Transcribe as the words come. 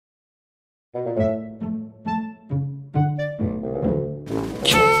Can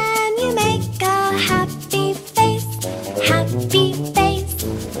you make a happy face? Happy face,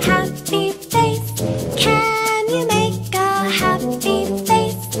 happy face. Can you make a happy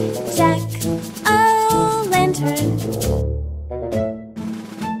face? Jack-o'-lantern.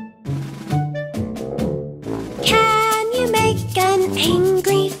 Can you make an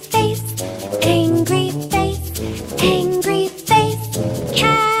angry face? Angry face, angry face.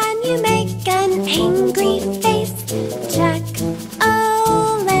 Can you make an angry face?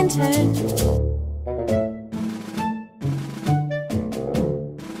 Jack-o'-lantern.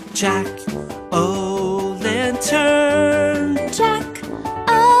 Jack-o'-lantern.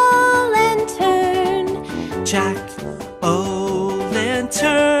 Jack-o'-lantern.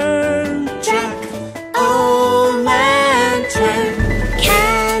 Jack-o'-lantern. Jack-o'-lantern.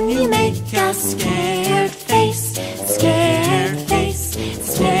 Can you make a scared face? Scared face,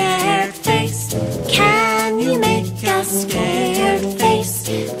 scared face. Can you make a scared face?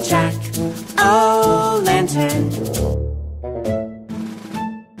 Jack-o'-lantern.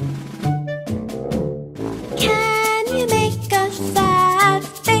 Can you make a sad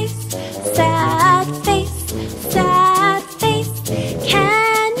face? Sad face, sad face.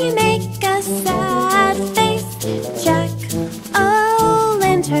 Can you make a sad face?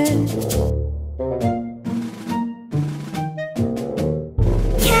 Jack-o'-lantern.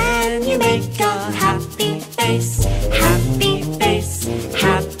 Can you make a happy